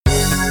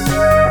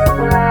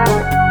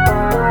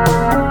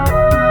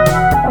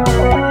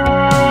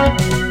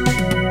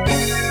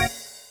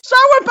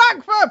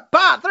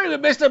through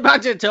with Mr.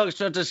 Badger Talks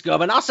to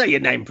Scum, and I'll say your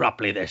name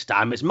properly this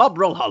time. It's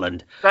Mobrel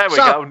Holland. There we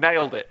go,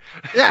 nailed it.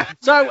 Yeah,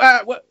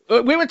 so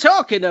we were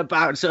talking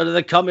about sort of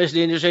the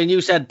comedy industry, and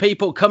you said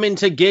people coming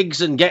to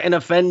gigs and getting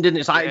offended, and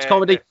it's like, it's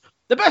comedy. Yeah.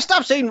 The best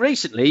I've seen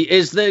recently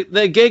is the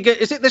gig,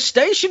 is it the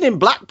Station in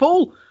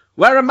Blackpool,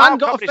 where a man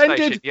got offended?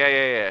 Station.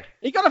 Yeah.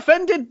 He got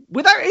offended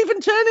without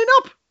even turning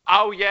up.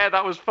 Oh, yeah,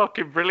 that was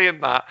fucking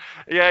brilliant, that.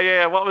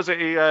 Yeah. What was it?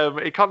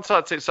 He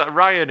contacted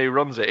Ryan, who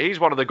runs it. He's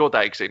one of the good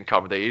eggs in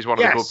comedy. He's one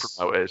of the good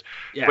promoters.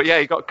 Yes. But, yeah,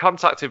 he got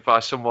contacted by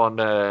someone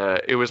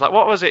who was like,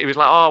 what was it? He was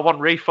like, I want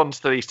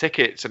refunds to these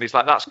tickets. And he's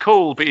like, that's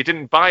cool, but you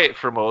didn't buy it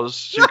from us.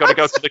 So you've got to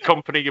go to the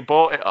company you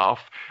bought it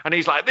off. And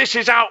he's like, this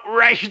is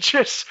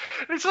outrageous.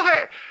 It's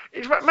like,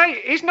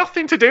 mate, it's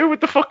nothing to do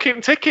with the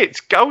fucking tickets.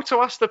 Go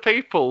to ask the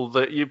people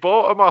that you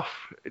bought them off.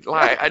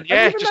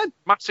 Just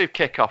massive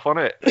kick-off on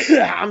it.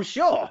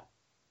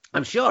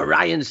 I'm sure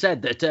Ryan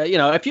said that,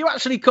 if you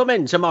actually come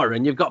in tomorrow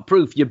and you've got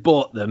proof you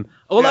bought them,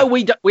 although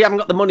we haven't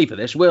got the money for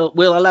this, we'll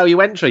allow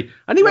you entry.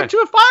 And he went to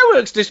a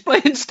fireworks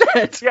display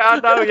instead. Yeah, I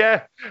know,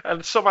 yeah.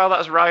 And somehow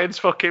that's Ryan's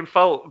fucking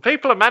fault.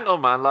 People are mental,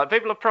 man. Like,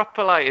 people are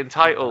proper, like,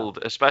 entitled,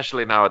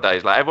 especially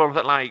nowadays. Like, everyone,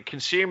 like,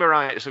 consumer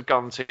rights have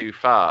gone too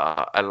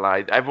far, and,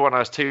 like, everyone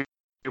has too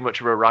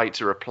much of a right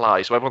to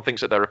reply, so everyone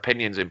thinks that their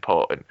opinion's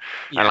important.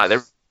 Yes. And, like,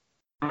 they're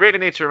really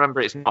need to remember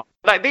it's not.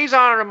 Like, these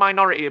are a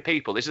minority of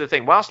people. This is the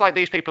thing. Whilst, like,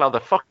 these people are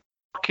the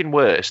fucking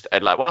worst,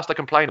 and, like, whilst I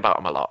complain about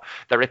them a lot,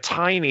 they're a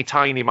tiny,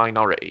 tiny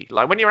minority.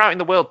 Like, when you're out in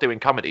the world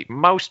doing comedy,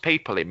 most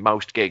people in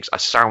most gigs are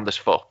sound as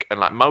fuck, and,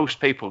 like, most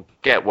people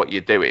get what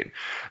you're doing.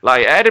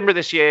 Like, Edinburgh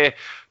this year,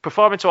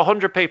 performing to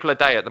 100 people a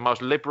day at the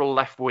most liberal,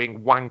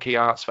 left-wing, wanky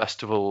arts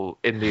festival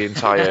in the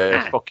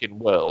entire fucking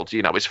world.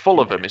 You know, it's full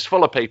of them. It's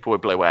full of people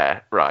with blue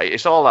hair, right?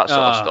 It's all that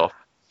sort of stuff.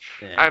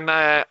 Yeah. And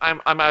I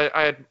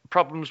had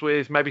problems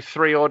with maybe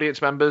 3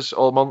 audience members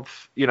all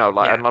month, and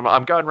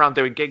I'm going around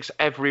doing gigs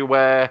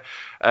everywhere,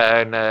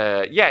 and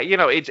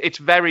it's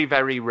very,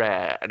 very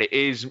rare, and it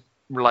is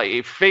like,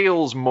 it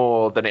feels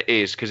more than it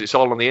is because it's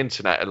all on the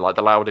internet and, like,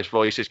 the loudest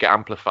voices get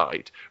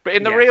amplified. But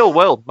in the real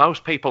world,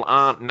 most people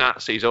aren't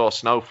Nazis or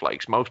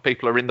snowflakes. Most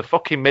people are in the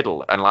fucking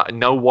middle and, like,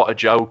 know what a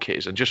joke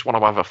is and just want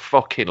to have a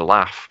fucking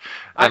laugh.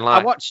 And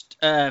I watched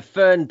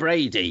Fern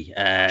Brady.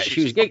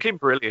 She was fucking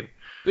brilliant.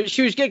 But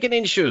she was gigging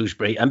in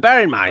Shrewsbury, and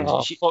bear in mind,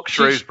 fuck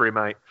Shrewsbury,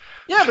 mate.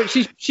 Yeah, but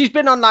she's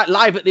been on, like,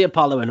 Live at the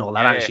Apollo and all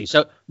that, hasn't she?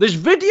 So there's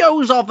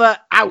videos of her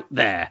out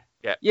there.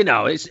 Yeah.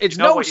 It's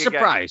no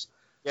surprise.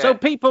 Yeah. So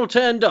people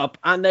turned up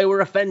and they were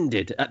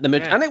offended at the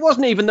and it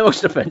wasn't even the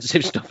most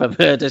offensive stuff I've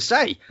heard her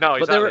say. No,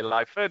 exactly.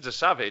 Like, Fern's a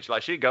savage.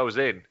 Like, she goes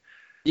in.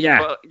 Yeah.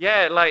 But,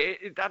 yeah,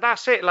 like,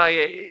 that's it.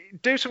 Like,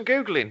 do some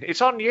Googling.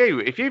 It's on you.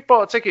 If you've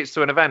bought tickets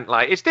to an event,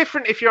 like, it's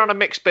different if you're on a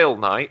mixed bill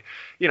night.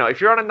 You know,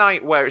 if you're on a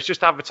night where it's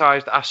just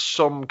advertised as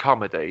some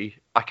comedy,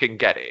 I can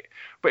get it.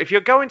 But if you're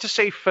going to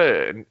see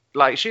Fern,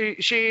 like, she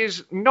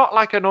is not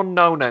like an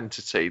unknown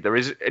entity. There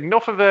is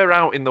enough of her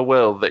out in the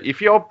world that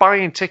if you're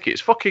buying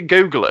tickets, fucking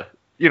Google her.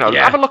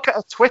 Have a look at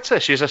her Twitter.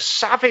 She's a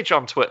savage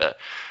on Twitter.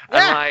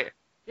 And, like,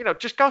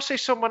 just go see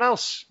someone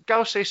else.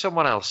 Go see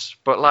someone else.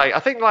 But, like, I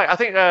think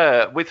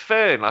with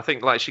Fern, I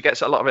think, like, she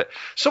gets a lot of it.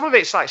 Some of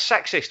it's, like,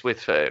 sexist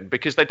with Fern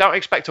because they don't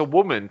expect a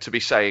woman to be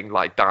saying,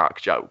 like,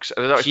 dark jokes.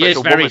 And they don't she is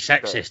very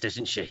sexist,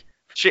 isn't she?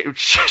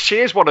 She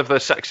is one of the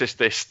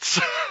sexistists.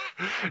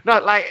 No,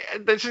 like,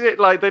 this is it.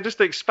 Like, they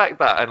just expect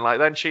that, and, like,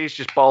 then she's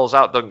just balls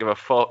out, don't give a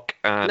fuck.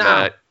 And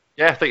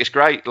I think it's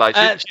great. Like,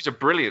 she's a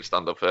brilliant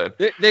stand-up fan.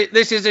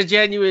 This is a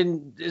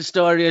genuine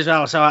story as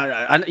well.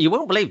 So you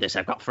won't believe this.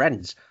 I've got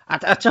friends.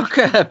 I took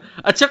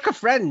a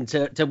friend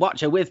to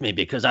watch her with me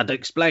because I'd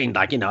explained,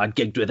 like, I'd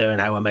gigged with her and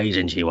how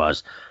amazing she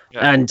was.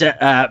 Yeah.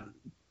 And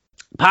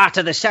part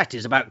of the set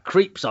is about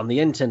creeps on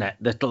the internet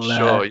that'll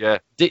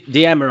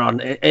DM her on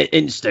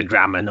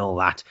Instagram and all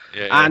that.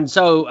 Yeah. And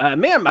so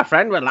me and my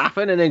friend were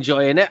laughing and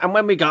enjoying it. And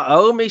when we got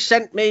home, he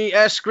sent me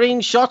a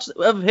screenshot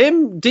of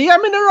him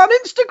DMing her on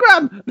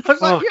Instagram. I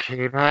was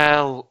fucking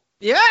hell.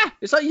 Yeah,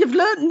 it's like, you've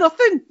learned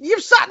nothing.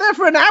 You've sat there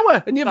for an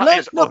hour and you've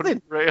learned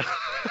nothing. Unreal.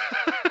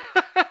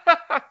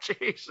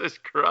 Jesus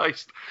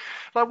Christ.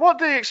 Like, what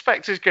do you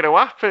expect is going to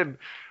happen?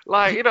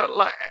 Like,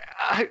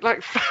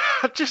 like,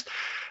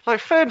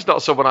 Fern's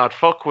not someone I'd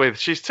fuck with.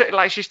 She's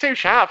too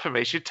sharp for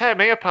me. She'd tear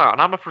me apart,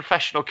 and I'm a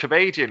professional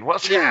comedian.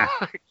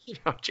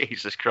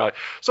 Jesus Christ.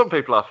 Some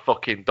people are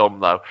fucking dumb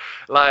though.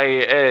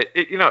 Like,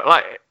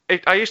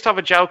 I used to have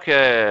a joke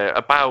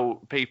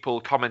about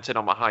people commenting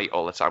on my height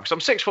all the time because I'm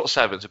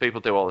 6'7", so people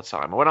do all the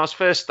time. And when I was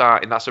first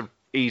starting, that's an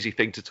easy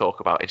thing to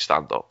talk about in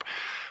stand-up.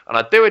 And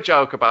I'd do a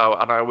joke and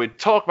I would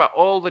talk about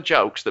all the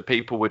jokes that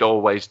people would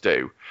always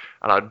do.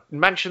 And I'd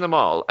mention them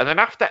all. And then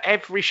after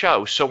every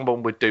show,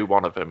 someone would do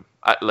one of them,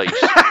 at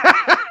least.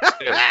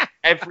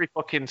 Every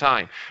fucking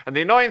time. And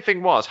the annoying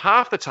thing was,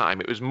 half the time,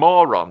 it was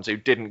morons who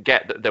didn't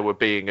get that they were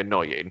being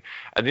annoying.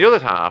 And the other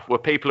half were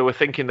people who were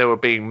thinking they were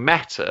being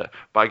meta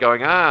by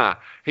going,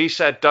 he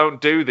said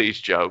don't do these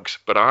jokes,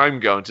 but I'm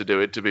going to do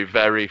it to be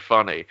very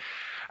funny.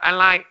 And,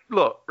 like,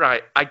 look,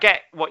 right, I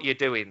get what you're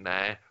doing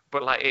there.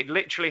 but like it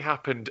literally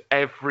happened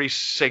every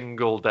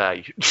single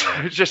day.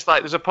 It's just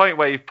like there's a point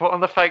where you put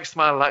on the fake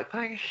smile, like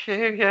thank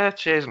you, yeah,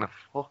 cheers, and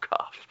fuck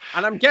off.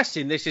 And I'm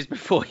guessing this is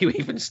before you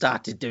even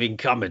started doing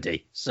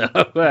comedy. So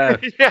yeah,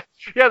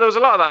 there was a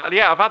lot of that.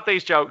 Yeah, I've had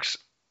these jokes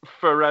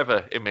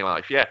forever in my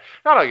life. Yeah,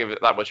 I don't give it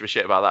that much of a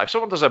shit about that. If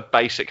someone does a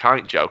basic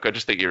height joke, I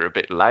just think you're a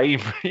bit lame.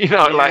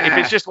 Like if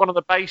it's just one of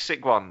the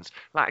basic ones,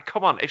 like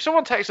come on. If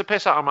someone takes a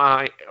piss out of my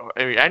height, or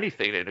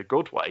anything in a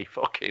good way,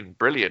 fucking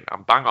brilliant.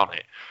 I'm bang on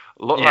it.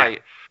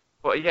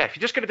 But yeah, if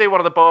you're just going to do one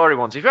of the boring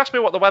ones, if you ask me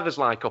what the weather's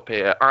like up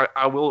here,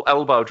 I will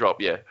elbow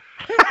drop you.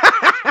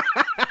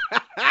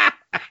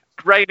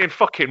 Raining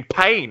fucking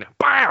pain.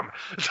 Bam!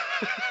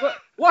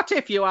 What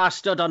if you are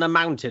stood on a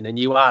mountain and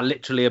you are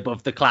literally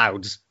above the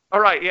clouds? All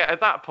right, yeah,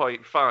 at that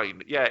point,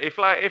 fine. Yeah, if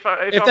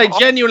they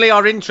genuinely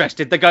are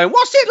interested, they're going,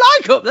 what's it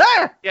like up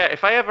there? Yeah,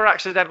 if I ever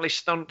accidentally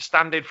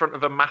stand in front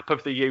of a map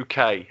of the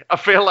UK, I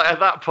feel like at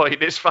that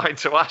point it's fine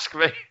to ask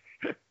me.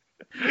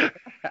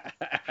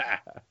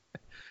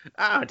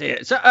 Oh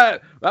dear. So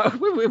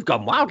we've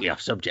gone wildly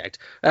off subject.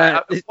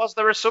 Was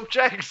there a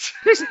subject?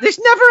 This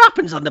never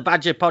happens on the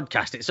Badger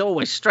podcast. It's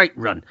always straight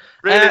run.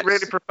 Really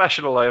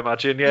professional, I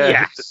imagine.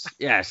 Yeah.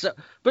 Yes.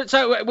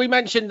 So we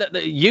mentioned that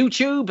the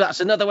YouTube.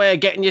 That's another way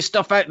of getting your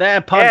stuff out there.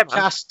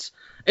 Podcasts.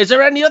 Is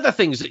there any other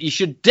things that you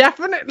should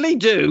definitely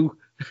do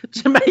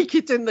to make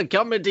it in the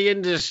comedy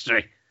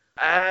industry?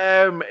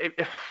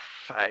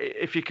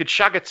 If you could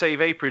shag a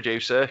TV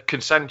producer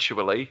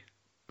consensually.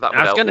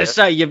 I was going to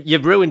say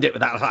you've ruined it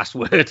with that last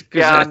word.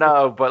 Yeah, I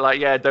know, but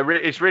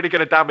it's really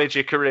going to damage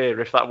your career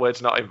if that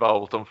word's not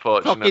involved.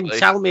 Unfortunately, fucking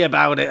tell me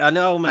about it. I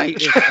know,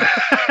 mate.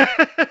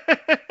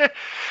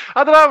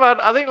 I don't know, man.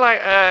 I think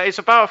it's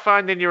about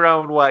finding your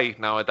own way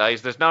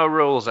nowadays. There's no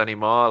rules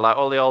anymore. Like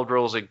all the old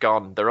rules are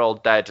gone. They're all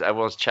dead.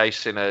 Everyone's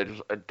chasing a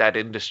dead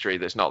industry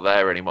that's not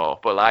there anymore.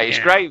 But it's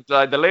great.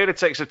 Like the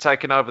lunatics have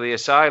taken over the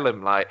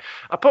asylum. Like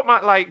I put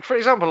my for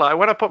example,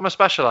 when I put my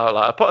special out,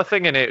 I put a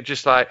thing in it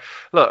just look,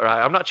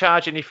 right, I'm not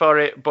charging you for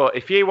it, but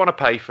if you want to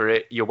pay for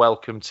it, you're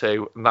welcome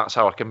to, and that's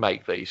how I can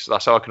make these.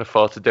 That's how I can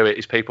afford to do it.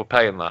 Is people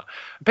paying that?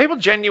 People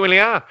genuinely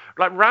are.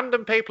 Like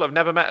random people I've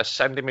never met are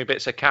sending me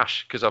bits of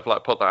cash because I've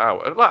put that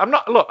out.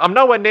 I'm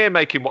nowhere near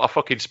making what I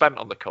fucking spent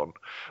on the cunt,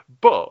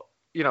 but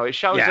it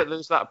shows that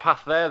there's that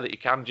path there that you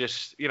can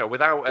just,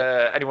 without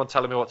anyone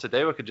telling me what to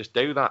do, I could just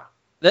do that.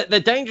 The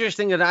dangerous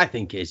thing that I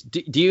think is,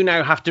 do you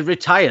now have to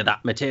retire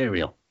that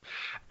material?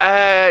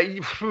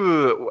 It's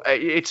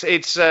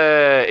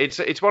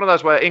one of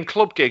those where in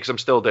club gigs I'm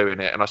still doing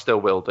it, and I still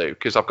will do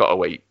because I've got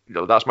to eat.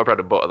 That's my bread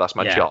and butter. That's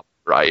my job,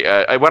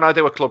 right? When I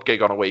do a club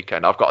gig on a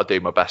weekend, I've got to do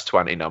my best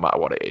 20, no matter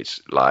what it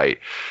is.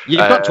 You've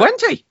got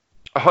 20.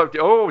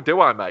 Oh, do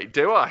I, mate?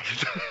 Do I?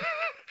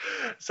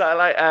 So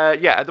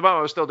at the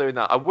moment I'm still doing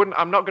that.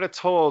 I'm not going to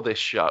tour this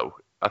show.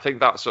 I think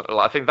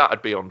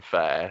that'd be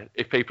unfair.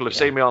 If people have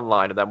seen me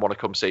online and then want to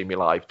come see me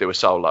live, do a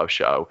solo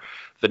show.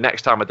 The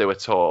next time I do a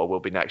tour will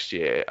be next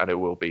year, and it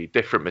will be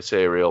different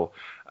material,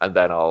 and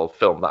then I'll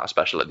film that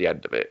special at the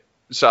end of it.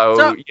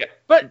 So yeah.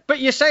 But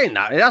you're saying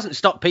that it hasn't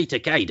stopped Peter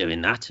Kay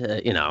doing that,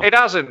 It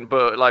hasn't,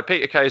 but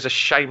Peter Kay is a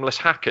shameless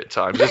hack at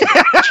times, isn't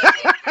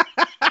it?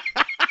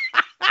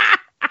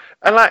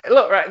 And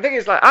look, right, the thing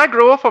is, I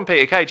grew up on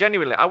Peter Kay,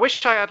 genuinely. I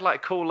wish I had,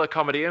 cooler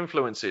comedy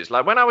influences.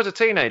 When I was a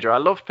teenager, I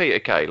loved Peter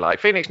Kay.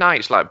 Phoenix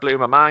Nights, blew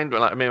my mind. Me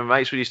and my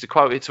mates, we used to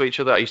quote it to each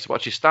other. I used to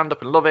watch his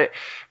stand-up and love it.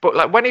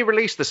 But, when he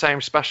released the same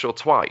special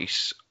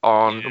twice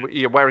on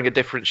you're wearing a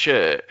different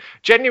shirt,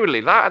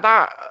 genuinely,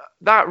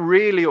 that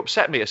really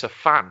upset me as a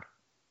fan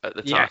at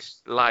the time.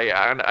 Yes.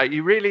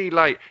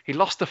 He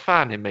lost a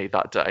fan in me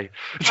that day.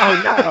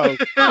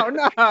 Oh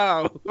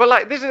no.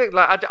 But this is it,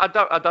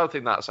 I don't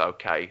think that's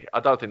okay. I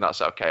don't think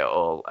that's okay at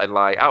all. And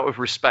out of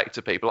respect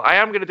to people, I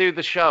am going to do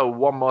the show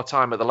one more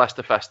time at the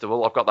Leicester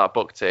Festival. I've got that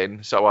booked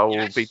in, so I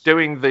will be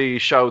doing the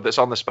show that's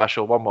on the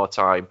special one more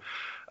time.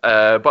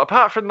 But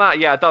apart from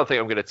that, I don't think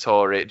I'm going to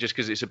tour it just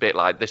because it's a bit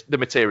the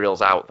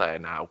material's out there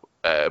now.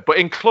 But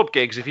in club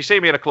gigs, if you see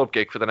me in a club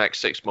gig for the next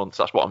 6 months,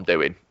 that's what I'm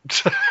doing.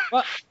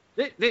 Well,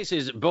 this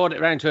has brought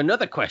it around to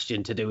another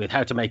question to do with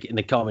how to make it in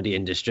the comedy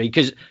industry,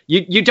 because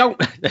you don't.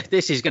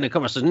 This is going to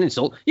come as an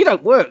insult. You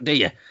don't work, do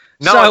you?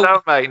 No, I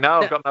don't, mate.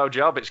 No, I've got no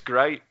job. It's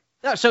great.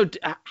 So,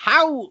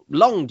 how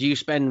long do you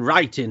spend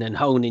writing and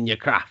honing your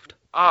craft?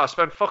 I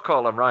spend fuck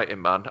all on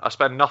writing, man. I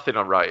spend nothing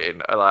on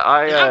writing.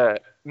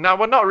 No,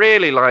 well, not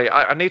really.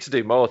 I need to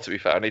do more, to be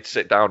fair. I need to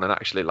sit down and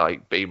actually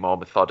be more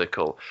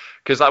methodical.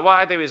 Because what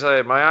I do is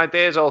my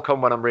ideas all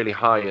come when I'm really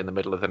high in the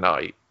middle of the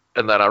night,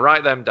 and then I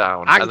write them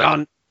down. Hang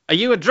on. Are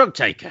you a drug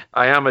taker?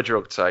 I am a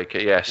drug taker,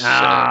 yes.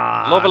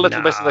 Love a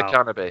little bit of the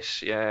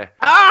cannabis, yeah.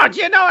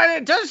 Do you know what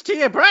it does to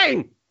your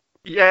brain?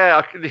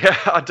 Yeah,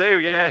 I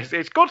do, yeah.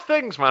 It's good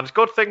things, man. It's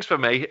good things for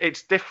me.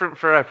 It's different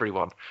for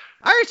everyone.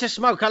 I used to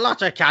smoke a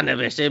lot of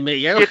cannabis in me,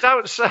 You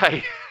don't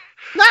say.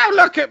 Now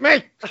look at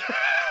me.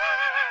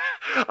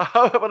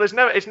 Well,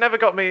 it's never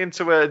got me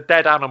into a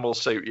dead animal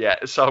suit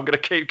yet, so I'm going to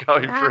keep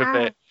going for a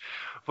bit.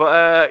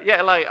 But,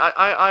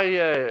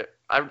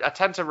 I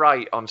tend to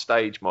write on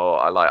stage more.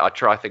 I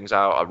try things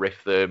out, I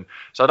riff them.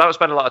 So I don't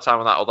spend a lot of time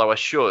on that, although I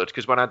should,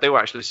 because when I do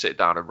actually sit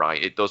down and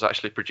write, it does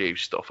actually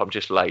produce stuff. I'm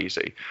just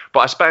lazy.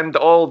 But I spend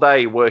all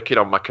day working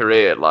on my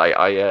career. Like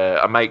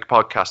I make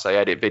podcasts, I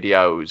edit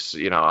videos,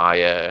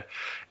 I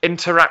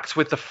interact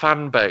with the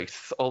fan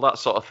base, all that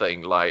sort of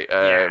thing.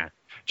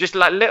 Just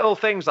like little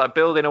things like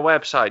building a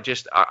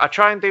website. I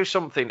try and do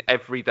something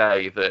every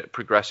day that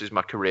progresses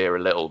my career a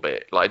little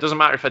bit. Like, it doesn't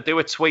matter if I do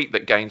a tweet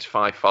that gains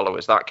 5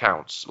 followers, that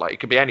counts. Like, it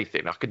could be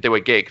anything. I could do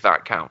a gig,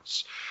 that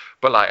counts.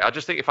 But like, I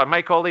just think if I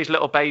make all these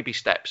little baby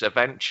steps,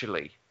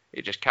 eventually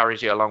it just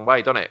carries you a long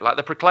way, doesn't it? Like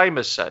the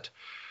Proclaimers said.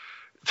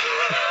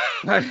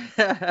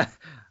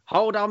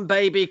 Hold on,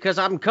 baby, because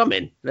I'm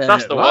coming.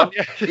 That's the one.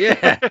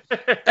 Yeah.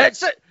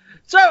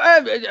 So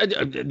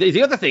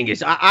the other thing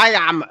is, I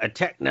am a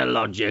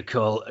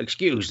technological,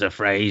 excuse the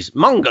phrase,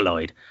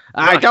 mongoloid.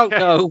 I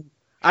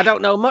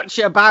don't know much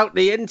about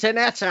the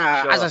internet. Sure.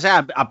 As I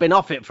said, I've been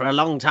off it for a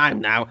long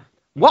time now.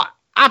 What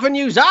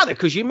avenues are there?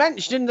 Because you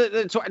mentioned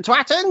the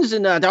Twattons,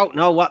 and I don't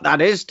know what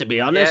that is, to be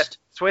honest.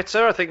 Yeah,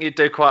 Twitter, I think you'd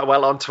do quite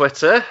well on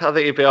Twitter. I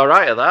think you'd be all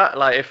right at that.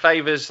 Like, it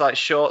favours like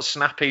short,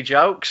 snappy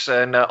jokes,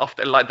 and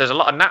often like there's a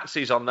lot of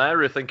Nazis on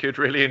there who think you'd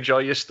really enjoy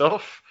your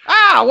stuff.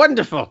 Ah,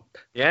 wonderful.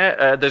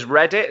 Yeah, there's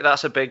Reddit.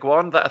 That's a big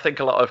one that I think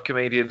a lot of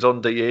comedians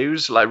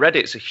underuse. Like,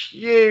 Reddit's a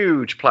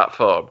huge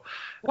platform.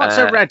 What's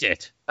a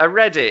Reddit? A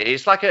Reddit,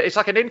 it's like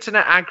an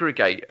internet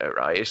aggregator,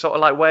 right? It's sort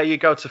of like where you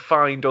go to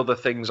find other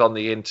things on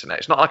the internet.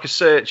 It's not like a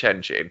search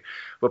engine,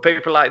 but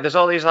people there's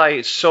all these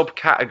like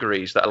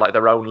subcategories that are like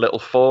their own little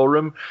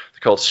forum. They're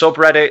called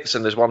subreddits,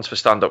 and there's ones for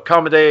stand-up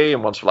comedy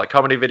and ones for like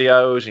comedy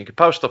videos. And you can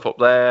post stuff up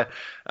there,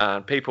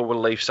 and people will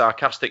leave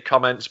sarcastic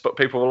comments, but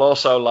people will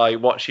also like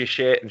watch your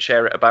shit and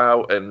share it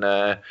about. And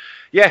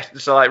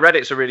so like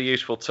Reddit's a really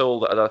useful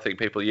tool that I don't think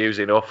people use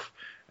enough.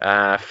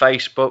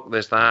 Facebook,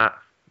 there's that.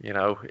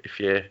 If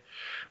you're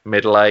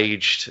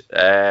middle-aged.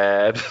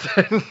 I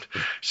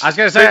was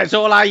going to say, it's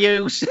all I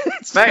use.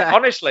 Mate,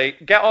 honestly,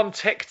 get on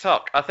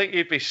TikTok. I think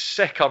you'd be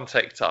sick on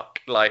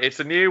TikTok. Like,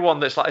 it's a new one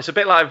that's like, it's a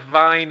bit like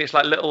Vine. It's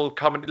like little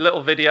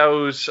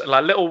videos,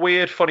 like little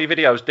weird, funny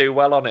videos do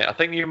well on it. I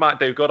think you might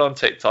do good on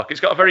TikTok.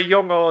 It's got a very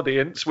young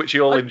audience, which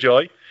you'll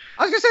enjoy.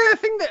 I was going to say, the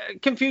thing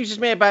that confuses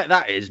me about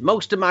that is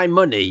most of my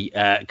money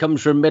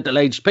comes from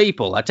middle-aged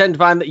people. I tend to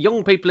find that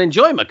young people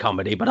enjoy my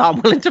comedy, but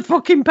aren't willing to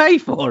fucking pay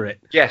for it.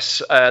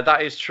 Yes,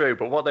 that is true.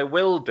 But what they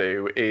will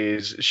do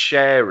is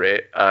share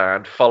it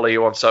and follow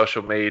you on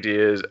social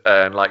media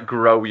and like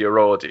grow your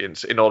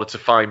audience in order to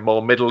find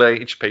more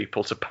middle-aged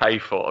people to pay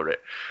for it.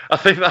 I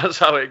think that's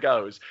how it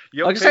goes.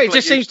 Like I say, it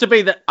just seems to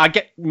be that I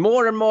get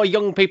more and more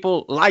young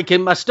people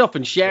liking my stuff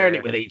and sharing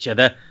it with each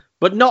other,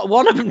 but not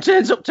one of them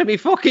turns up to me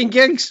fucking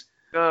gigs.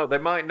 No, they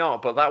might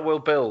not, but that will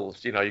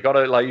build. You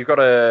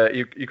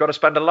gotta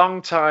spend a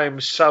long time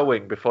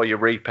sowing before you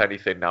reap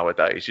anything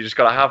nowadays. You just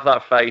gotta have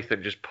that faith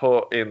and just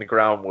put in the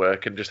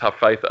groundwork and just have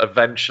faith that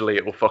eventually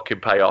it will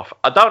fucking pay off.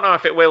 I don't know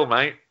if it will,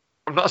 mate.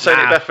 I'm not saying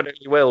it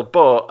definitely will,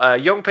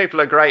 but young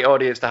people are a great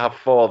audience to have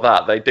for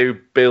that. They do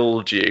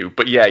build you,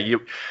 but yeah,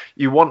 you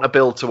want to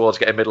build towards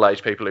getting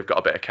middle-aged people who've got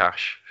a bit of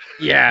cash.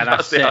 Yeah,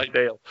 that's the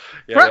ideal.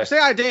 Yeah, perhaps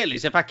the ideal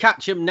is if I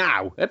catch them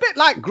now, a bit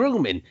like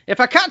grooming. If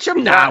I catch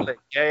them now,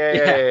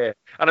 yeah.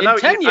 And I know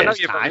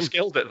you're very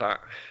skilled at that.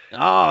 Oh,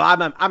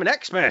 I'm an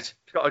expert.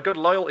 You've got a good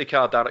loyalty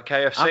card down at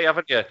KFC,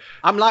 haven't you?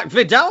 I'm like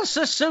Vidal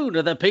Sassoon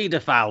of the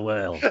paedophile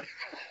world.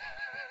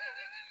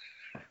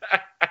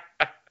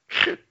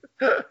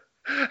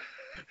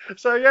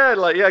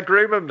 So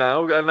groom them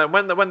now, and then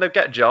when they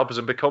get jobs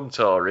and become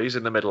Tories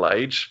in the middle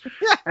age,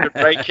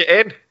 break it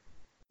in.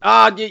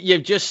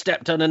 You've just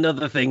stepped on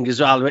another thing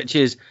as well, which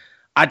is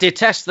I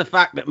detest the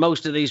fact that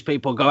most of these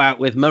people go out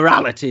with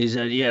moralities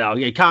and,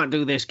 you can't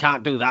do this,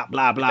 can't do that,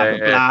 blah, blah,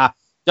 blah.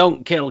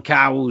 Don't kill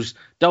cows.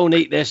 Don't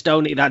eat this,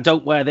 don't eat that.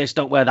 Don't wear this,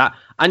 don't wear that.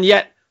 And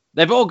yet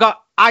they've all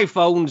got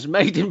iPhones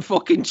made in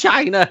fucking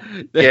China.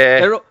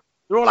 They're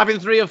all having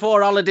 3 or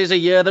 4 holidays a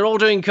year. They're all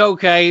doing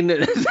cocaine.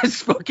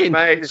 This fucking...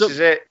 Mate, this is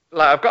it.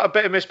 Like, I've got a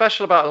bit of me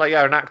special about,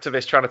 an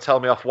activist trying to tell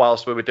me off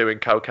whilst we were doing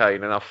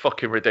cocaine and how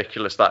fucking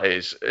ridiculous that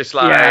is. It's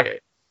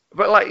like...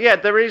 But,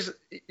 there is...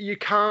 You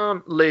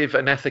can't live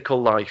an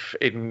ethical life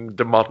in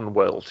the modern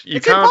world.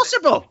 It's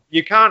impossible.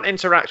 You can't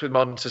interact with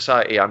modern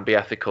society and be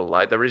ethical.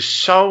 Like, there is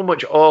so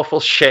much awful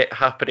shit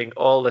happening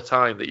all the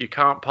time that you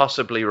can't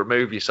possibly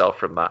remove yourself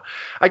from that.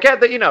 I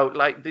get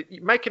that,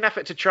 make an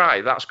effort to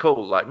try. That's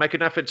cool. Like, make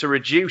an effort to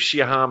reduce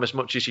your harm as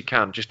much as you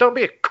can. Just don't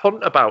be a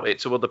cunt about it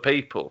to other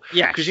people.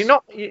 Yeah. Because you're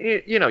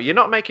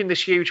not making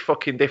this huge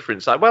fucking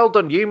difference. Like, well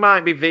done. You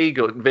might be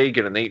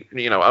vegan and eat,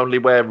 only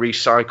wear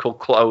recycled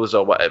clothes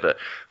or whatever.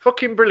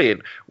 Fucking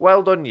brilliant.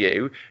 Well done,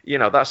 you.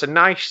 That's a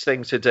nice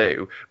thing to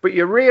do. But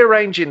you're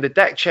rearranging the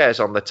deck chairs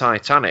on the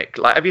Titanic.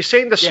 Like, have you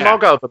seen the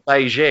smog over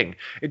Beijing?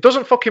 It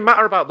doesn't fucking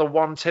matter about the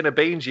 1 tin of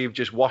beans you've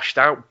just washed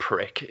out,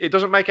 prick. It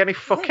doesn't make any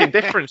fucking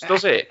difference,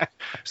 does it?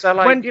 So,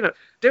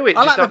 do it.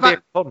 Just don't be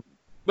a cunt.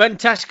 When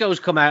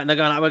Tesco's come out and they're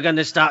going, we're going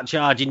to start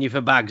charging you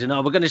for bags, and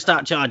we're going to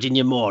start charging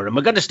you more, and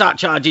we're going to start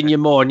charging you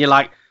more, and you're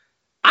like,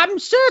 I'm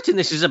certain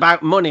this is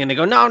about money. And they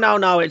go,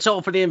 no, it's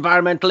all for the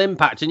environmental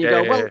impact. And you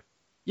go, well,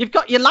 you've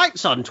got your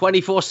lights on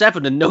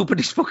 24/7 and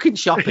nobody's fucking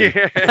shopping.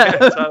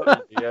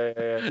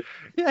 Totally.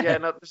 Yeah,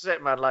 no, this is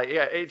it, man. Like,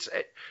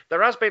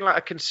 there has been like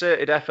a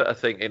concerted effort, I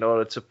think, in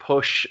order to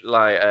push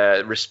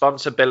like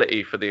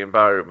responsibility for the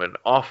environment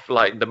off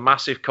like the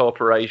massive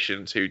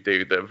corporations who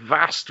do the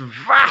vast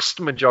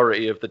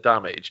majority of the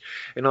damage,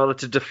 in order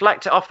to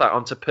deflect it off that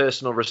onto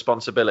personal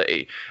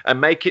responsibility and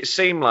make it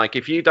seem like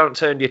if you don't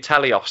turn your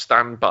telly off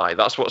standby,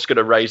 that's what's going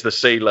to raise the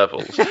sea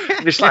levels.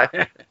 And it's like,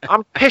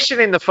 I'm pissing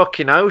in the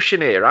fucking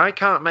ocean here. I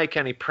can't make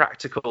any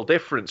practical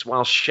difference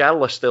while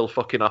Shell are still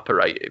fucking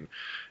operating.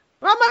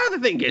 Well, my other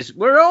thing is,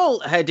 we're all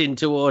heading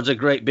towards a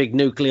great big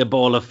nuclear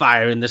ball of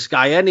fire in the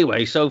sky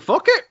anyway, so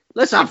fuck it.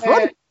 Let's have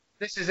fun.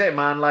 This is it,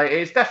 man. Like,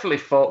 it's definitely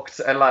fucked.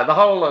 And, like, the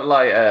whole, like,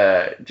 like,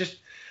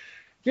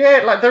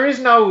 there is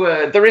no,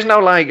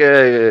 like,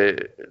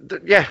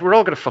 we're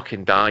all going to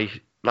fucking die.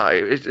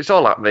 Like, it's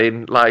all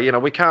happening. Like, you know,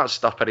 we can't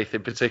stop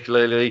anything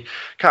particularly,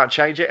 can't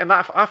change it. And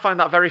that, I find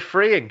that very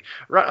freeing.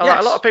 Right?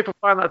 Yes. A lot of people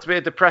find that to be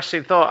a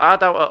depressing thought. I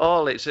don't at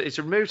all. It's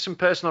removed some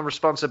personal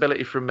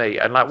responsibility from me.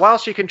 And, like,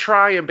 whilst you can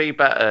try and be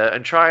better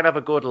and try and have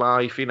a good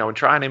life, you know, and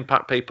try and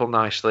impact people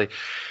nicely,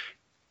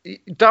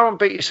 don't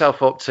beat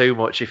yourself up too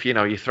much if, you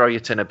know, you throw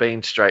your tin of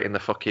beans straight in the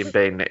fucking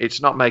bin.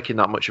 It's not making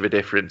that much of a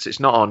difference. It's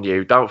not on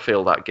you. Don't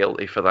feel that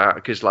guilty for that,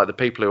 because, like, the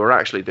people who are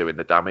actually doing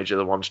the damage are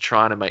the ones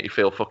trying to make you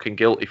feel fucking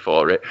guilty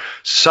for it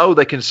so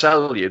they can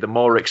sell you the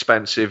more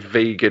expensive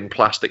vegan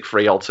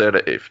plastic-free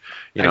alternative.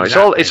 You know,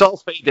 exactly. It's all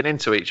feeding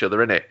into each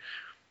other, isn't it?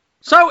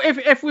 So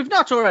if we've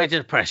not already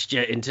depressed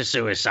you into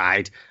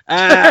suicide,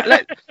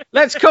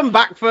 let's come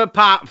back for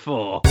part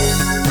 4.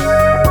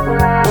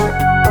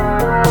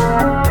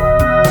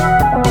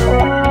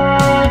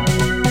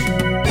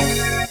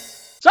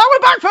 So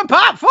we're back for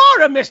part 4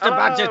 of Mr.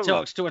 Badger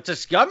Talks Twitter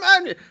Scum,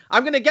 and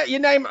I'm going to get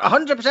your name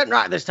 100%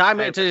 right this time.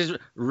 It is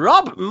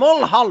Rob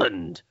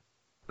Mulholland.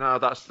 No,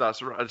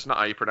 that's right. It's not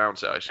how you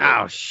pronounce it, actually.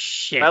 Oh,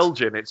 shit.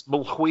 Belgian, it's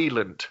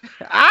Mulholland.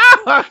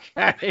 Oh,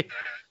 okay.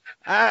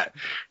 But,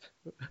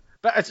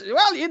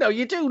 well, you know,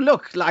 you do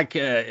look like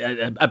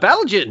a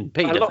Belgian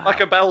paedophile. I look like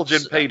a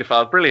Belgian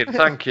paedophile. Brilliant,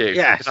 thank you.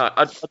 Yes. You know,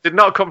 I did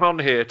not come on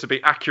here to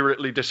be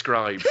accurately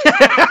described.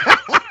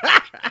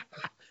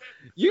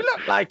 You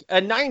look like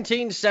a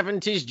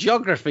 1970s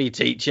geography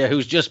teacher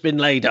who's just been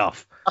laid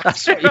off. I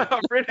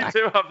really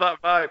do have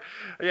that vibe.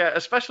 Yeah,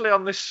 especially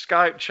on this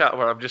Skype chat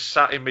where I'm just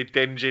sat in my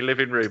dingy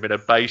living room in a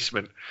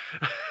basement.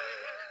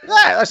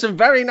 Yeah, there's some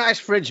very nice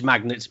fridge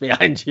magnets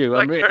behind you.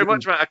 Thank you very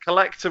much, mate. I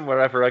collect them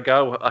wherever I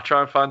go. I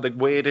try and find the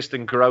weirdest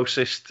and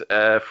grossest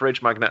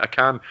fridge magnet I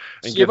can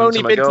and give them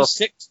to my girl. You've only been to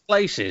 6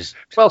 places.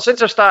 Well,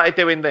 since I've started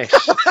doing this,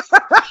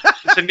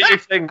 it's a new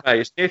thing, mate.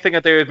 It's a new thing I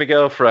do with my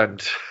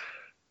girlfriend.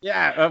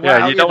 Yeah,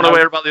 well, you don't want to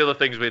hear about the other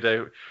things we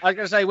do. I was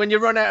going to say, when you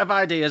run out of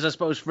ideas, I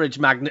suppose fridge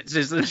magnets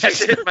is the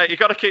next. Mate, you've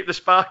got to keep the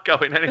spark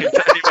going any way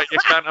you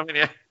can, haven't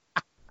you?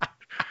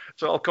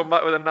 So I'll come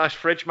back with a nice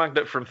fridge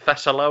magnet from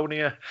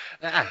Thessalonia.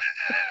 Yeah.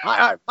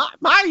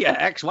 My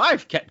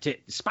ex-wife kept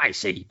it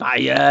spicy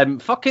by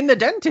fucking the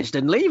dentist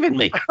and leaving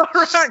me. All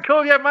right,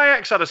 cool. Yeah, my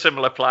ex had a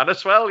similar plan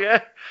as well,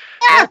 yeah.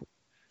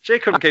 She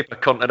couldn't keep a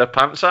cunt in her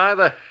pants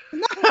either.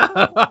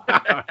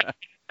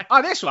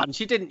 Oh, this one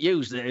she didn't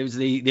use. It was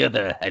the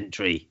other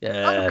entry.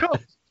 Of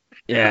course.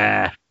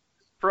 Yeah.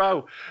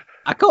 Bro.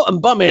 I caught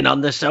him bumming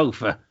on the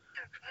sofa.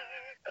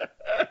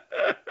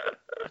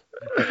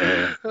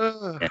 Yeah.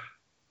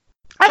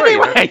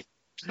 Anyway,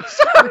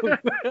 so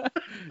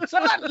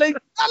that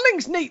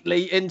links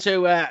neatly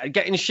into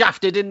getting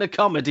shafted in the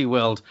comedy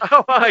world.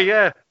 Oh,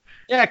 yeah.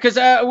 Yeah, because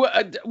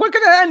we're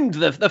going to end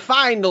the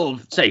final,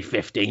 say,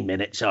 15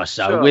 minutes or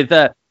so with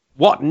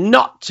what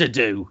not to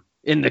do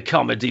in the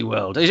comedy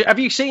world. Have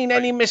you seen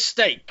any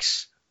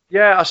mistakes?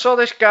 Yeah, I saw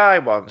this guy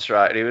once,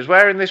 right? And he was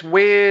wearing this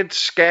weird,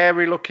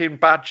 scary-looking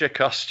badger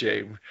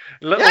costume,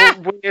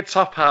 weird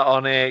top hat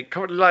on it.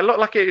 Like looked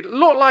like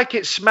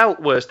it smelt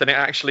worse than it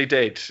actually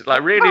did.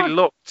 Like really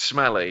looked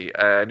smelly,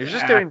 and he was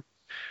just doing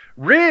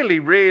really,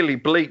 really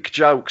bleak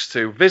jokes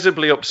to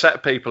visibly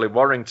upset people in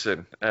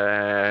Warrington.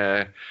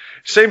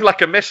 Seemed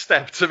like a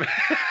misstep to me.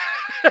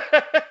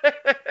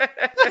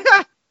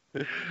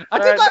 I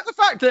did like the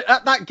fact that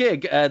at that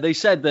gig, they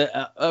said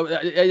that,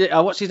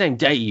 what's his name?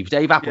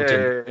 Dave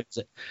Appleton.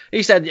 Yeah.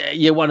 He said,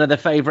 you're one of the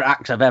favourite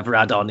acts I've ever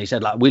had on. He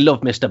said, like, we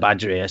love Mr.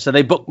 Badger here. So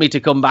they booked me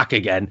to come back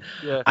again.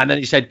 Yeah. And then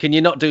he said, can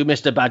you not do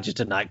Mr. Badger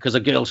tonight? Because a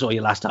girl saw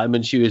you last time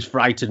and she was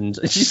frightened.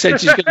 She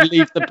said she's going to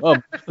leave the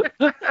pub.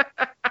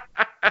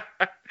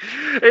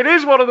 It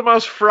is one of the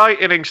most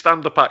frightening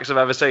stand-up acts I've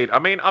ever seen. I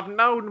mean, I've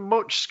known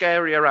much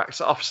scarier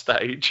acts off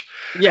stage.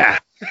 Yeah.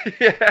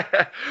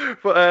 Yeah.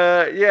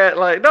 But,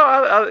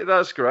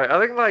 that's great.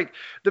 I think, like,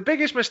 the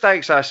biggest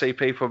mistakes I see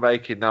people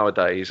making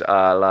nowadays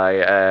are,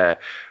 like,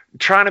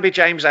 trying to be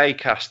James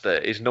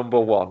Acaster is number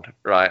one,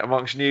 right,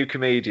 amongst new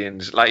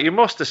comedians. Like, you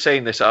must have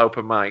seen this at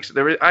open mics.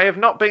 I have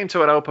not been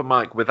to an open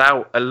mic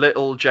without a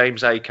little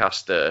James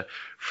Acaster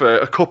for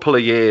a couple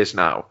of years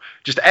now.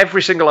 Just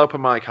every single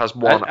open mic has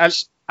one.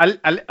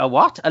 A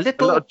what? A A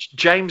little. little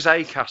James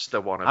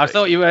Acaster wannabe. I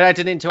thought you were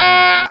heading into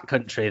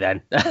country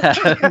then.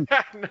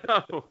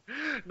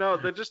 No,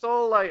 they're just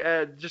all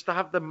like just to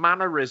have the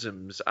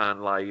mannerisms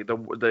and like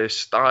the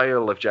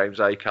style of James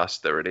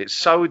Acaster, and it's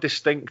so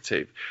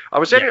distinctive. I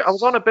was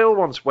on a bill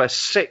once where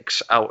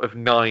 6 out of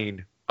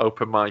 9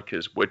 open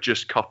micers were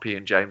just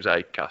copying James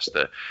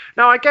Acaster.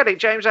 Now I get it,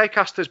 James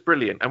Acaster's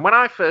brilliant, and when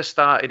I first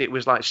started, it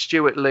was like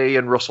Stuart Lee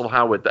and Russell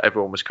Howard that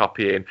everyone was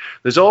copying.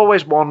 There's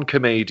always one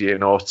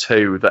comedian or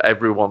two that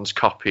everyone's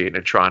copying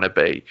and trying to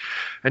be,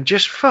 and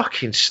just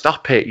fucking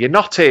stop it. You're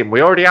not him.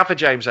 We already have a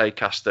James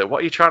Acaster. What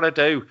are you trying to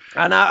do?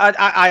 And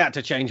I had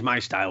to change my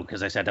style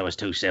because they said I was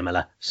too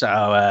similar.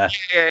 So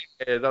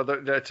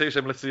They're too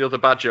similar to the other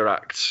Badger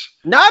acts.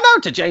 no,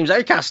 to James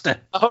Acaster.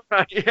 Oh,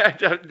 right, yeah.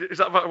 Is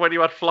that when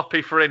you had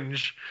floppy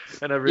fringe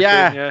and everything?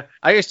 Yeah.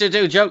 I used to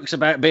do jokes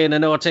about being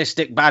an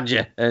autistic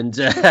badger, and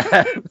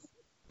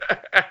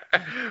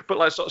but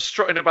like sort of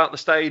strutting about the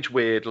stage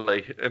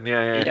weirdly, and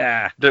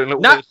doing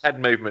little weird head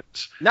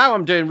movements. Now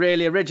I'm doing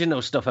really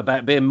original stuff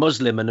about being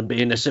Muslim and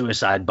being a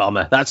suicide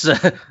bomber. That's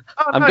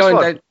I'm nice going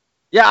one. down.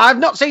 Yeah, I've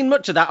not seen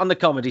much of that on the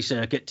comedy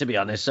circuit, to be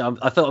honest. So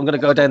I thought I'm going to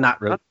go down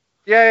that route.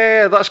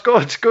 Yeah, that's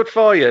good. It's good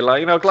for you.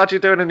 Like, glad you're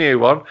doing a new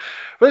one.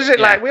 But is it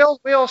like we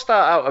all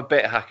start out a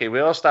bit hacky? We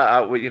all start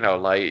out with,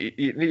 like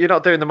you're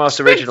not doing the most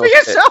original.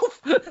 Speak for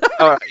yourself.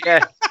 All right,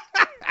 yeah.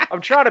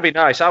 I'm trying to be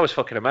nice. I was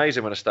fucking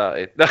amazing when I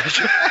started.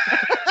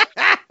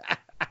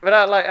 But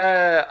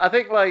I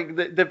think like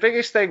the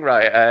biggest thing,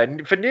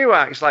 right, for new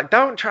acts, like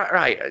don't try,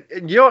 right.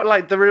 You're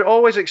like there are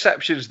always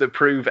exceptions that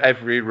prove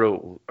every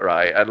rule,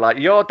 right, and like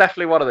you're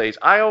definitely one of these.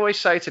 I always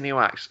say to new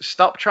acts,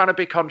 stop trying to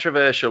be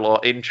controversial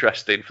or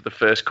interesting for the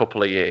first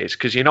couple of years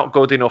because you're not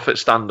good enough at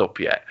stand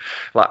up yet.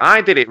 Like I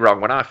did it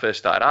wrong when I first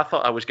started. I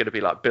thought I was going to be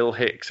like Bill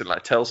Hicks and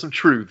like tell some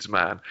truths,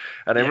 man,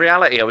 and in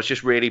reality, I was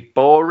just really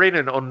boring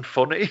and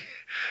unfunny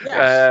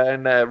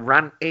and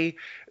ranty.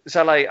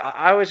 So, like,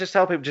 I always just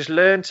tell people, just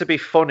learn to be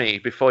funny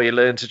before you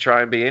learn to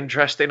try and be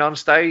interesting on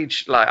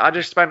stage. Like, I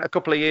just spent a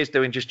couple of years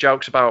doing just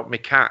jokes about my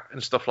cat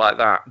and stuff like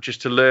that,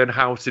 just to learn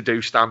how to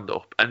do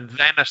stand-up. And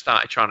then I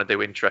started trying to do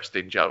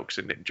interesting jokes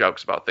and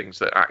jokes about things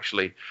that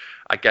actually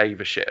I gave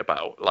a shit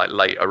about, like,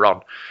 later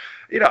on.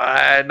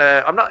 And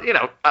I'm not,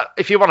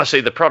 if you want to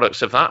see the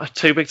products of that,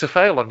 Too Big to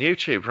Fail on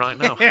YouTube right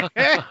now.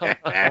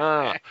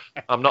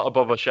 I'm not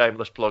above a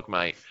shameless plug,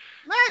 mate.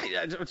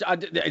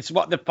 It's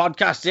what the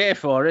podcast's here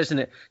for, isn't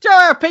it? Do you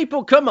know how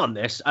people come on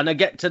this and I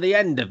get to the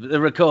end of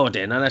the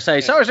recording and I say,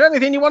 so is there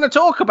anything you want to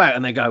talk about?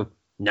 And they go,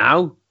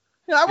 no.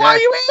 You're like, what are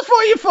you here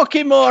for, you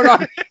fucking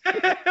moron?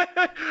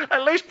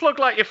 At least plug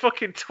like your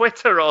fucking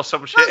Twitter or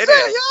some shit, That's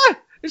it, yeah.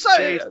 It's like,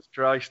 Jesus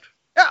Christ.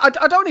 Yeah,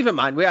 I don't even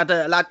mind. We had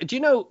a lad. Do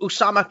you know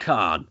Usama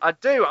Khan? I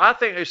do. I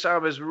think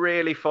Usama's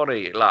really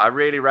funny. Like, I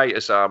really rate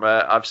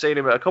Usama. I've seen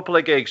him at a couple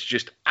of gigs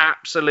just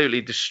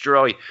absolutely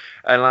destroy.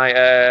 And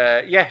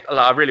I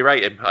really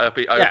rate him. I hope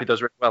he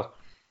does really well.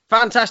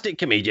 Fantastic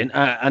comedian.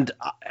 And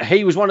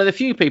he was one of the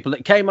few people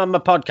that came on my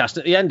podcast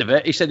at the end of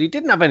it. He said he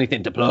didn't have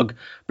anything to plug,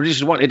 but he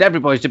just wanted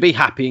everybody to be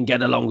happy and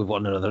get along with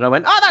one another. And I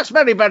went, that's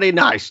very, very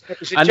nice.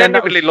 He's a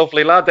genuinely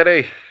lovely lad,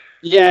 isn't he?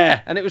 Yeah,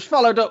 and it was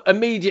followed up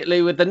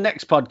immediately with the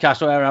next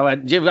podcast where I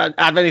went, do you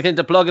have anything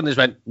to plug? And they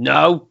went,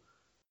 no.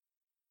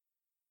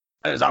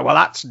 And I was like, well,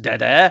 that's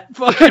dead air.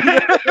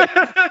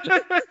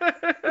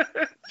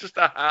 Just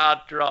a hard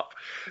drop.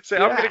 So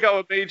I'm going to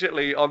go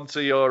immediately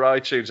onto your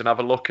iTunes and have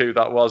a look who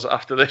that was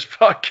after this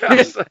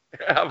podcast.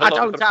 I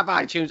don't have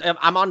iTunes.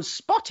 I'm on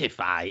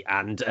Spotify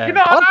and you're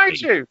not on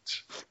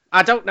iTunes.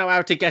 I don't know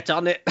how to get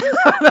on it.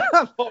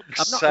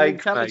 Fuck's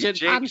sake, mate.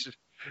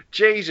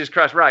 Jesus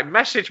Christ. Right,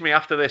 message me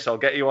after this. I'll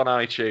get you on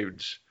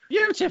iTunes.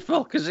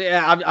 Beautiful, because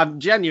I'm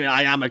genuine.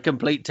 I am a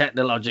complete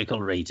technological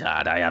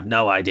retard. I have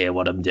no idea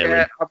what I'm doing.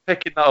 Yeah, I'm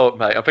picking that up,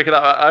 mate.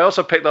 I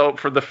also picked that up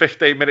from the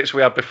 15 minutes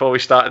we had before we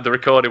started the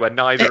recording when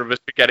neither of us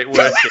could get it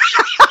working.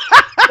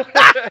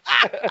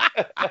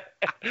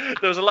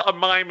 There was a lot of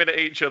miming at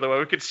each other where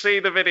we could see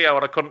the video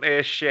and I couldn't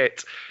hear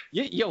shit.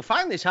 You'll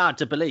find this hard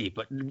to believe,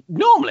 but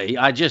normally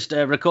I just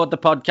record the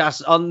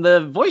podcast on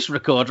the voice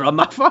recorder on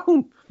my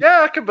phone.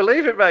 Yeah, I can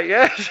believe it, mate.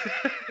 Yeah.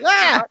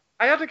 Yeah.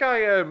 I had a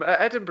guy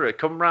at Edinburgh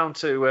come round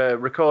to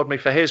record me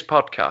for his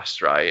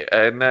podcast, right?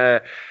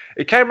 And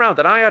he came round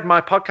and I had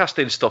my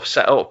podcasting stuff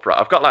set up, right?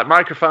 I've got like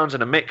microphones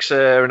and a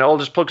mixer and it all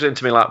just plugs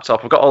into my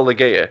laptop. I've got all the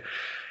gear.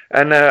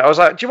 And I was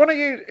like, do you want to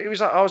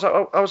use... I was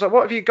like,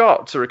 what have you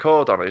got to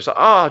record on? He was like,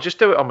 I'll just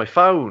do it on my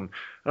phone. And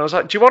I was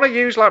like, do you want to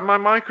use like my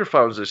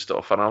microphones and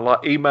stuff? And I'll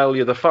like email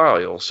you the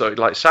file. So it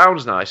like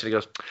sounds nice. And he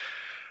goes,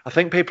 I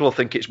think people will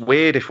think it's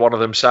weird if one of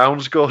them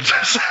sounds good.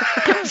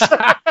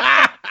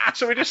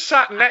 So we just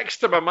sat next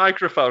to my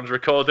microphones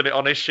recording it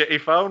on his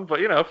shitty phone. But,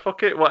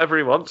 fuck it, whatever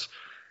he wants.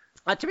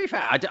 To be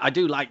fair, I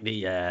do like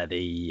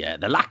the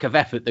lack of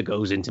effort that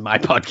goes into my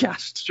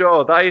podcast.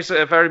 Sure, that is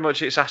very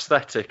much its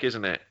aesthetic,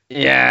 isn't it?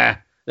 Yeah.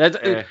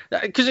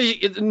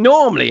 Because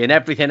normally in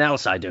everything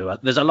else I do,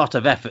 there's a lot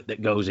of effort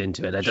that goes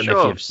into it. I don't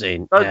know if you've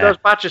seen. Those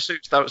badger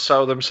suits don't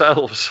sew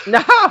themselves.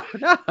 No.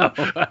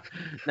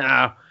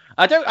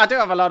 I do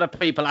have a lot of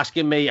people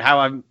asking me how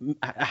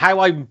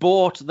I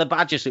bought the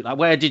Badger suit. Like,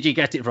 where did you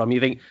get it from? You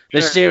think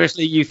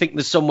seriously? You think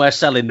there's somewhere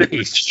selling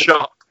these?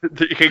 Shop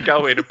that you can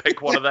go in and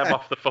pick one of them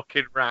off the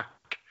fucking rack.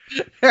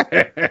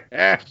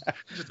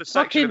 Just a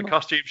section in a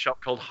costume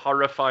shop called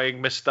Horrifying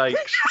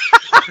Mistakes.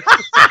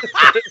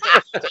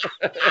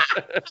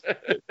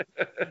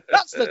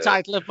 That's the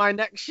title of my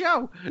next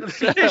show.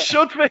 It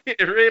should be.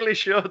 It really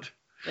should.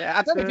 Yeah,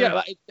 I don't know if you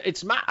know,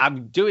 it's Matt.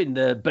 I'm doing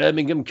the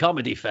Birmingham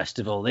Comedy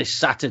Festival this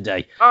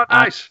Saturday. Oh,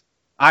 nice.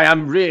 I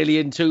am really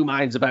in two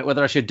minds about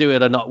whether I should do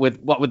it or not with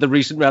the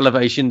recent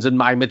revelations and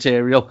my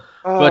material.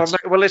 Oh,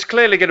 well, it's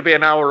clearly going to be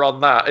an hour on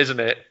that, isn't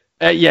it?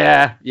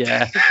 Yeah.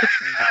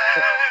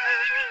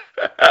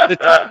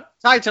 The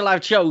title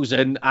I've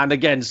chosen, and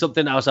again,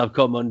 something else I've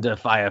come under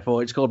fire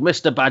for, it's called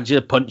Mr.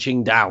 Badger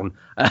Punching Down.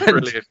 And,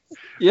 brilliant.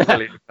 Yeah.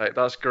 Brilliant, mate.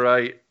 That's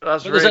great.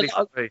 That's really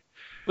funny.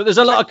 But there's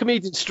a lot of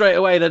comedians straight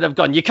away that have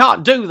gone, you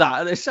can't do that.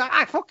 And they say,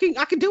 I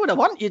can do what I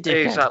want, you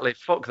dickhead. Exactly.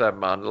 Fuck them,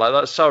 man. Like,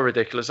 that's so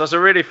ridiculous. That's a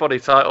really funny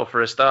title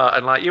for a start.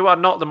 And, like, you are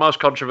not the most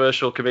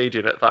controversial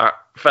comedian at that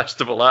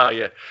festival, are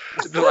you?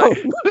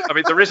 Like, I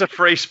mean, there is a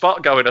free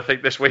spot going, I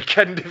think, this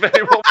weekend, if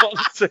anyone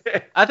wants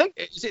it. I think,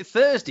 is it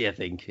Thursday, I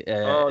think? I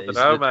don't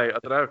know, mate. I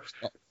don't know.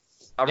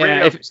 I really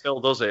hope he still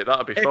does it.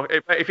 That'd be fun.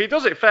 If he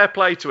does it, fair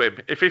play to him.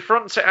 If he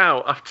fronts it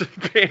out after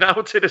being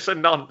outed as a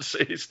nonce,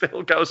 he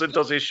still goes and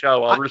does his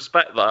show. I'll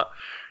respect that.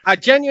 I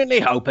genuinely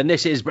hope, and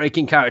this is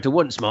breaking character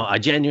once more, I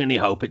genuinely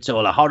hope it's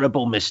all a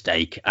horrible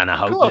mistake, and I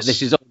hope that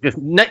this is all just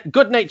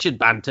good-natured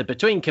banter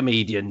between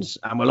comedians,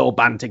 and we'll all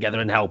band together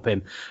and help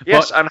him.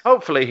 Yes, and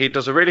hopefully he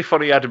does a really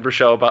funny Edinburgh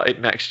show about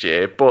it next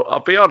year, but I'll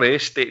be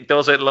honest, it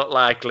doesn't look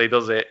likely,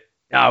 does it?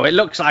 No, it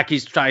looks like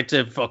he's tried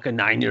to fuck a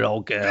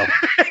 9-year-old girl.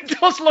 It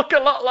does look a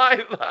lot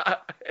like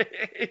that.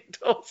 It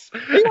does.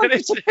 He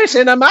wants to piss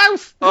in her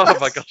mouth. Oh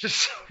my gosh, it's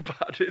so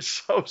bad. It's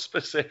so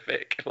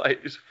specific.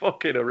 Like, it's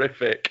fucking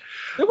horrific.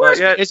 The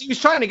worst is he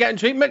was trying to get him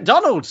to eat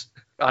McDonald's.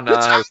 I know.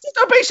 It's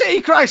an obesity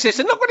crisis,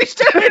 and look what he's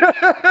doing.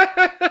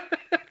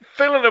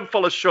 Filling them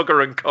full of sugar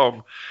and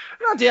cum.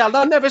 Bloody hell,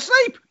 they'll never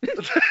sleep.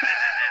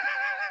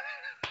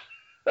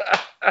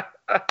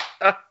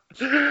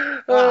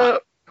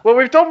 Well,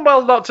 we've done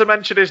well not to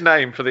mention his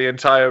name for the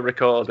entire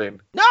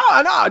recording.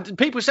 No.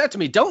 People said to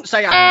me, don't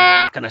say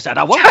black. And I said,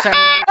 I won't say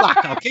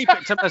black. I'll keep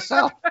it to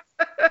myself.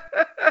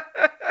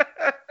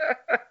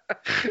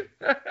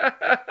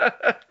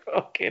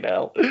 Fucking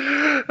hell.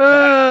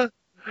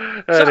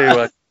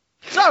 Anyway.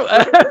 So,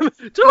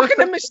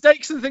 talking of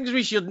mistakes and things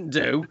we shouldn't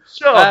do.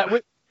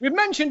 Sure. We've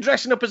mentioned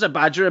dressing up as a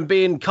badger and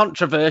being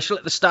controversial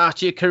at the start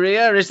of your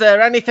career. Is there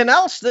anything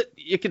else that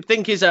you could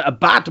think is a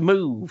bad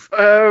move?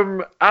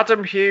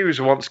 Adam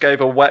Hughes once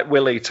gave a wet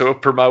willy to a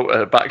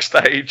promoter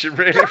backstage and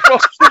really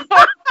fucked him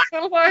up.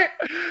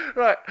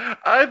 Right,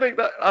 I think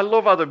that I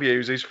love Adam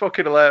Hughes. He's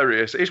fucking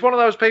hilarious. He's one of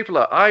those people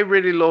that I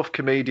really love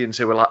comedians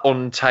who are like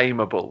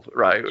untamable.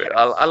 Right, yes.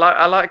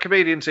 I like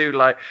comedians who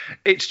like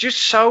it's just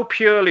so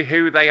purely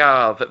who they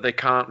are that they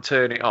can't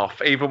turn it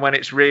off, even when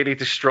it's really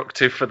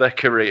destructive for their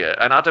career.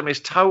 And Adam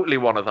is totally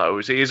one of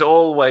those. He is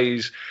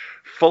always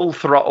full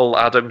throttle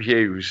Adam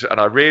Hughes, and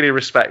I really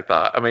respect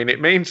that. I mean,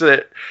 it means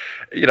that,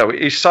 you know,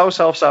 he's so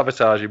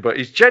self-sabotaging, but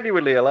he's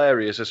genuinely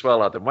hilarious as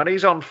well, Adam. When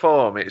he's on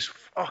form, it's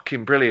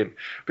fucking brilliant.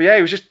 But yeah,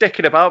 he was just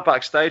dicking about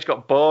backstage,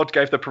 got bored,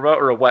 gave the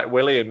promoter a wet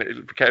willy, and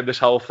it became this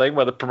whole thing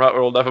where the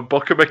promoter will never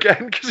book him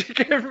again because he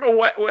gave him a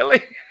wet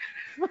willy.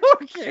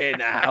 Fucking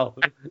hell.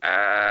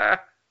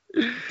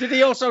 Did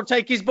he also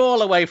take his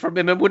ball away from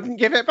him and wouldn't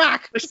give it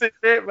back? This is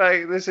it,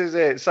 mate. This is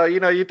it. So,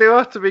 you know, you do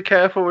have to be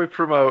careful with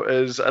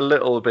promoters a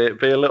little bit.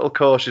 Be a little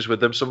cautious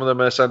with them. Some of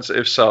them are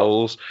sensitive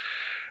souls.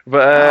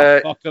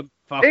 But fuck them.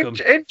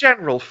 In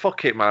general,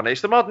 fuck it, man.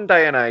 It's the modern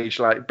day and age.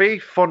 Like, be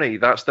funny.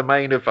 That's the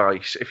main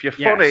advice. If you're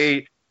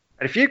funny,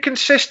 and if you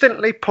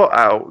consistently put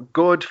out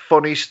good,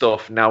 funny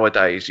stuff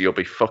nowadays, you'll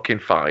be fucking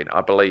fine. I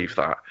believe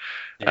that.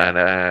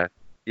 Yeah. And,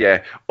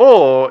 yeah,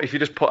 or if you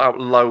just put out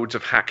loads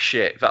of hack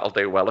shit, that'll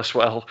do well as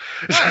well.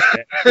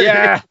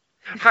 Yeah.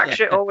 Hack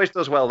shit always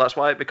does well. That's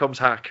why it becomes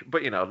hack.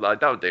 But, you know, like,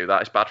 don't do that.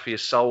 It's bad for your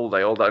soul.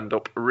 They all end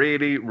up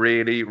really,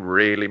 really,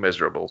 really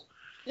miserable.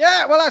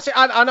 Yeah, well, that's it.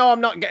 I know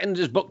I'm not getting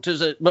as booked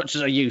as much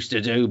as I used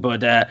to do,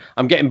 but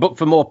I'm getting booked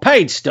for more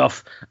paid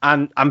stuff,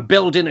 and I'm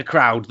building a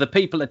crowd. The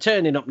people are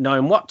turning up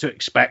knowing what to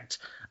expect,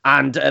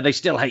 and they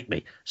still hate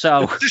me.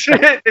 So this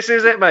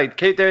is it, mate.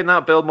 Keep doing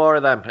that. Build more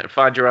of them and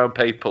find your own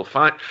people.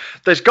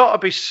 There's got to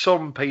be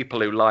some people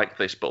who like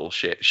this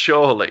bullshit.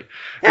 Surely,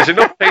 there's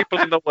enough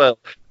people in the world,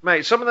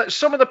 mate. Some of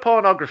the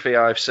pornography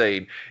I've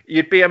seen,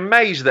 you'd be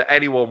amazed that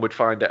anyone would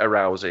find it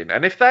arousing.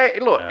 And if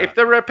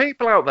there are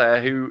people out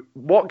there who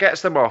what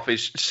gets them off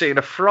is seeing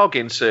a frog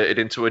inserted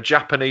into a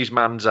Japanese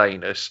man's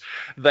anus,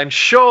 then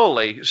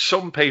surely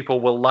some people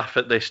will laugh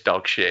at this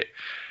dog shit.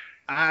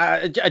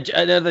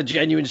 Another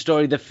genuine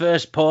story. The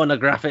first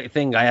pornographic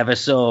thing I ever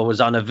saw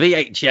was on a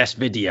VHS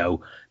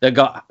video that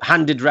got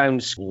handed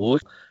round school.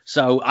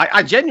 So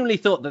I genuinely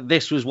thought that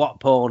this was what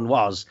porn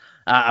was.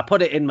 I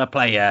put it in my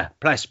player,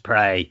 press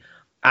play,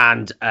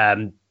 and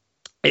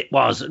It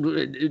was,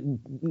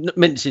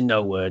 mincing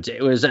no words,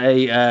 it was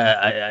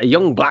a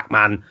young black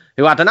man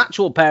who had an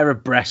actual pair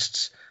of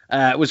breasts,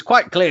 was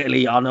quite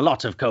clearly on a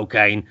lot of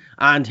cocaine,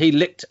 and he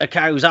licked a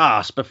cow's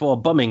arse before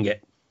bumming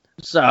it.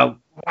 So...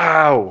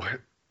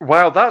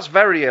 Wow, that's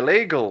very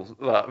illegal.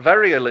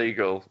 Very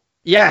illegal.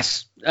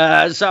 Yes.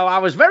 So I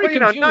was very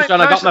confused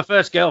when I got my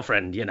first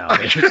girlfriend, you know.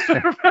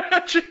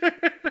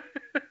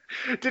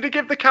 Did he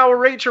give the cow a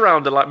reach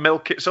around and like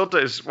milk its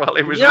udders while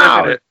he was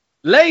living it?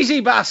 Lazy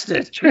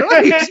bastard.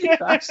 Lazy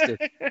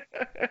bastard.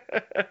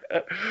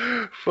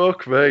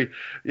 Fuck me.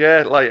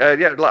 Yeah,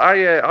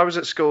 I was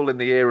at school in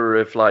the era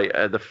of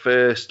the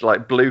first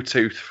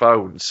Bluetooth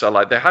phones.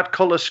 So they had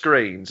colour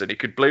screens and you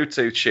could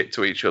Bluetooth shit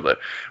to each other.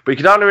 But you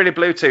could only really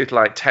Bluetooth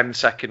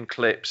 10-second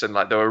clips, and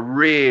they were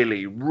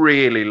really,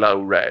 really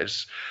low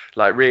res.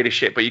 Really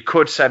shit, but you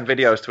could send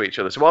videos to each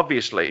other. So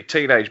obviously,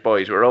 teenage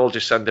boys were all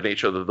just sending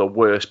each other the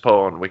worst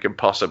porn we can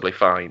possibly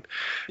find.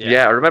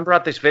 Yeah, I remember I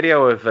had this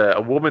video of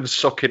a woman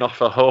sucking off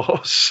a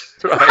horse.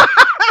 Right?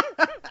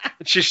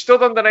 She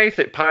stood underneath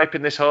it,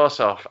 piping this horse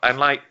off,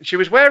 and she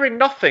was wearing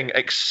nothing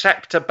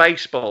except a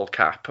baseball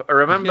cap. I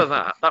remember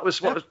that. That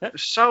was what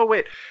was so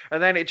weird.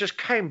 And then it just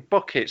came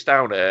buckets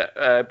down it.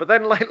 But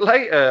then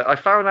later, I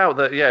found out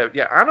that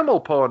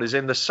animal porn is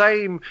in the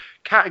same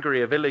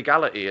category of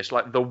illegality as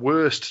the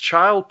worst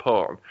child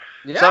porn.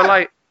 Yeah.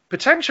 So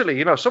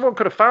potentially, someone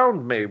could have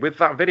found me with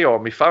that video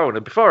on my phone,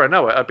 and before I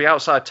know it, I'd be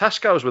outside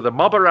Tesco's with a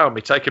mob around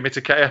me taking me to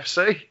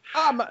KFC.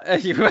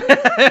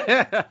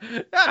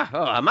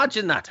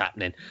 Imagine that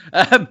happening.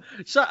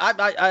 So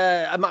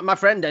my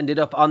friend ended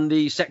up on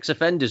the sex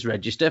offenders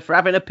register for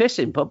having a piss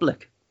in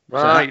public.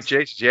 Right, so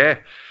Jesus, yeah.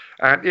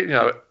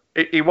 And,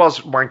 he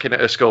was wanking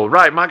at her school.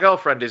 Right, my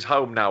girlfriend is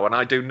home now, and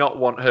I do not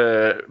want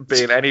her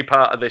being any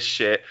part of this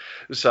shit.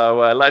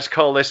 So let's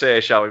call this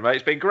here, shall we, mate?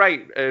 It's been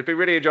great. It's been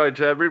really enjoyed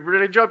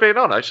being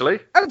on,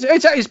 actually.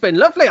 It's been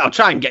lovely. I'll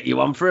try and get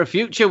you on for a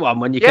future one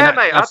when you can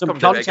have some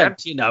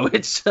content.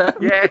 It's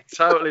yeah,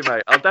 totally,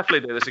 mate. I'll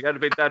definitely do this again.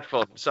 It's been dead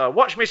fun. So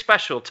watch me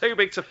special, Too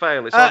Big to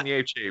Fail. It's on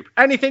YouTube.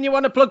 Anything you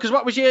want to plug? Because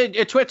what was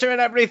your Twitter and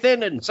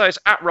everything? And so it's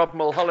at Rob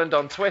Mulholland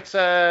on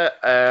Twitter.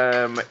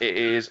 It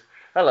is.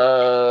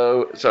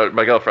 Hello. So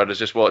my girlfriend has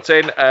just walked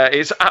in.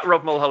 It's at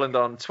Rob Mulholland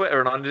on Twitter,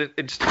 and on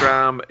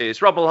Instagram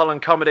it's Rob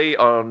Mulholland Comedy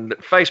on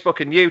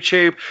Facebook and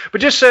YouTube. But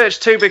just search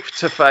Too Big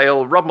to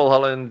Fail, Rob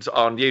Mulholland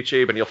on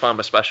YouTube, and you'll find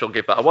my special.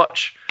 Give that a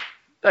watch.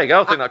 There you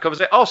go. I think that covers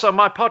it. Also,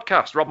 my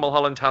podcast, Rob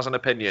Mulholland Has an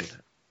Opinion.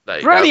 There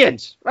you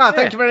Brilliant. Go. Well,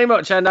 thank you very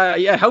much. And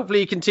hopefully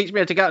you can teach me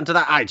how to get into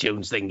that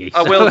iTunes thingy.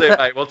 I will do,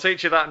 mate. We'll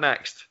teach you that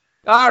next.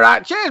 All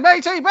right. Cheers,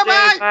 matey.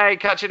 Bye-bye. Cheers, mate.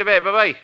 Catch you in a bit. Bye-bye.